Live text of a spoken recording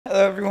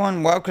Hello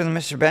everyone, welcome to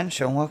Mr. Ben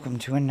Show, and welcome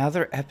to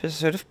another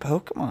episode of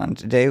Pokemon.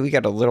 Today we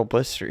got a little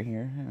blister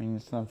here. I mean,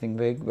 it's nothing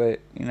big,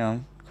 but, you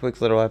know, quick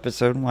little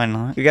episode, why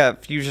not? We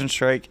got Fusion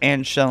Strike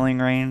and Shelling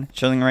Rain.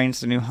 Shelling Rain's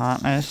the new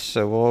hotness,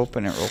 so we'll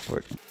open it real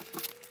quick.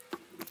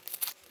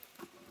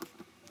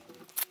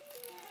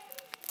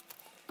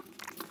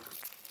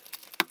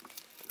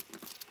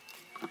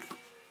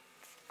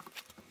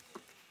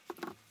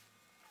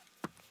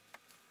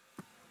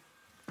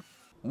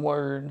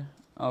 Word.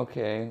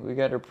 Okay, we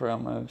got our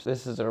promos.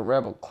 This is a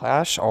Rebel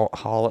Clash alt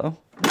hollow.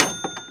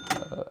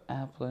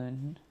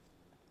 Applin.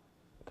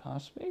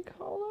 Cosmic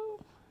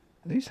Hollow?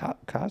 Are these hot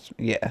Cosmic?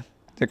 Yeah,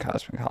 they're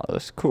Cosmic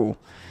Hollows. Cool.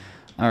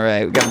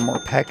 Alright, we got a more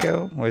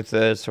Pekko with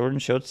a Sword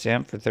and Shield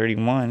stamp for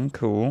 31.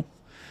 Cool.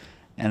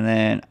 And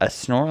then a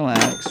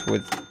Snorlax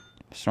with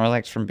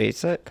Snorlax from base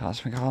set.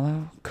 Cosmic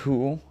Hollow.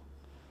 Cool.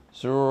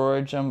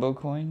 Zoroark Jumbo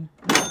Coin.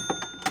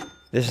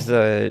 This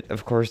is,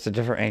 of course, a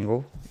different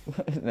angle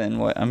than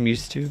what I'm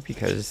used to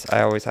because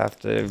I always have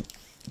to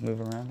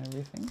move around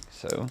everything.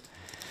 So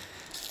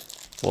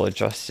we'll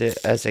adjust it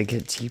as I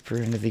get deeper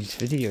into these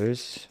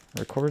videos,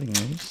 recording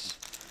these.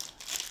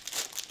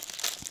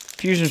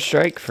 Fusion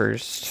Strike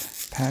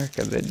first. Pack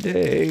of the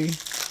day.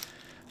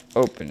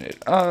 Open it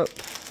up.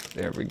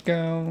 There we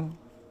go.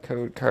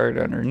 Code card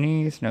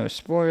underneath. No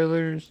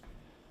spoilers.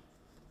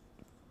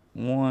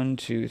 1,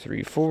 2,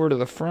 3, 4 to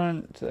the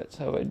front. That's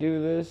how I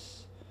do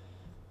this.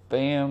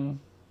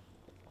 Bam.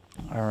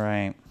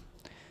 Alright.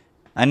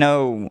 I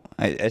know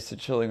I said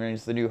Chilling Rain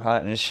is the new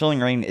hot, and Chilling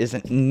Rain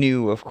isn't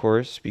new, of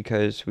course,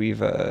 because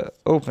we've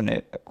opened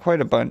it quite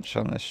a bunch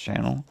on this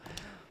channel.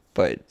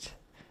 But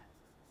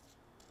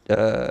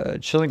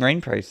Chilling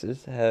Rain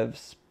prices have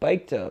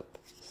spiked up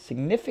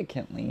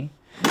significantly.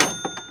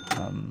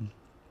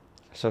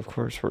 So, of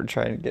course, we're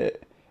trying to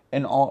get...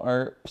 And all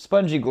our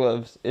Spongy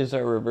Gloves is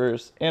our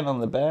reverse. And on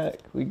the back,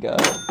 we got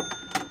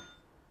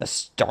a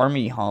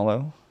Starmie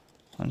Hollow.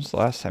 When's the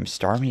last time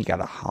Starmie got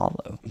a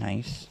hollow?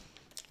 Nice.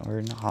 We're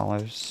in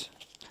hollows.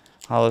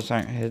 Hollows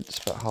aren't hits,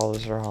 but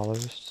hollows are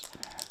hollows.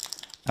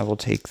 I will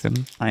take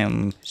them. I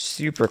am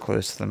super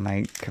close to the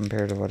mic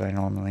compared to what I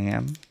normally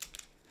am.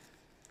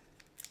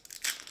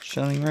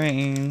 Chilling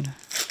Rain.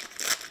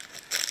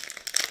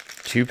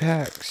 2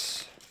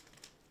 packs.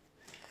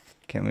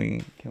 Can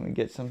we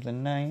get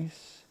something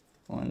nice?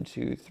 1,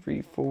 2,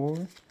 3,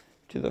 4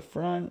 to the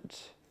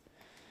front.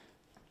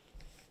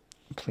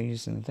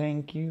 Please and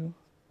thank you.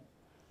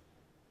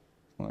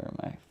 Where am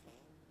I?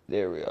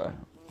 There we are.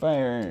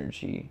 Fire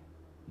Energy.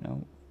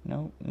 Nope,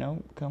 nope,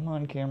 nope. Come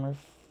on, camera.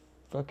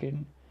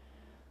 Fucking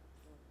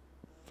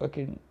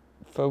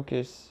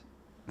focus.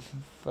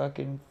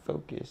 Fucking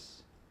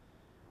focus.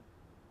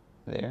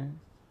 There.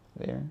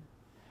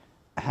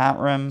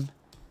 Hatram.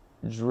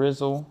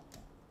 Drizzle.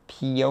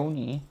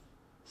 Peony.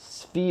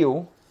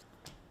 Spheal.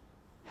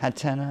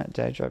 Hatena.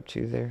 Did I drop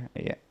 2 there?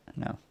 Yeah,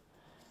 no.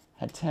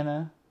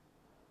 Hatena.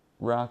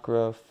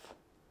 Rockruff.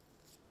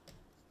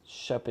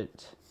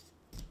 Shuppet.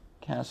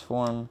 Cast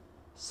Form.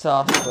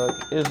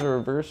 Softbook is a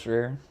reverse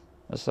rare.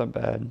 That's not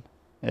bad.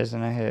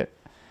 Isn't a hit.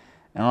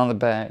 And on the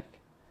back,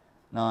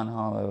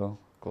 non-hollow,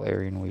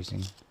 glaring,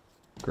 wheezing.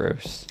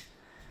 Gross.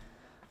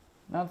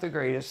 Not the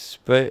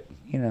greatest, but,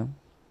 you know,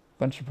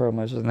 bunch of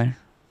promos in there.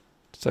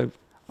 So,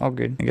 all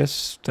good. I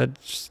guess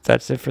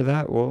that's it for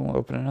that. We'll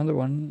open another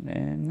one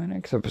in the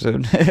next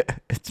episode.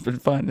 It's been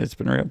fun. It's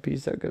been real.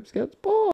 Peace out, Cub Scouts. Bye.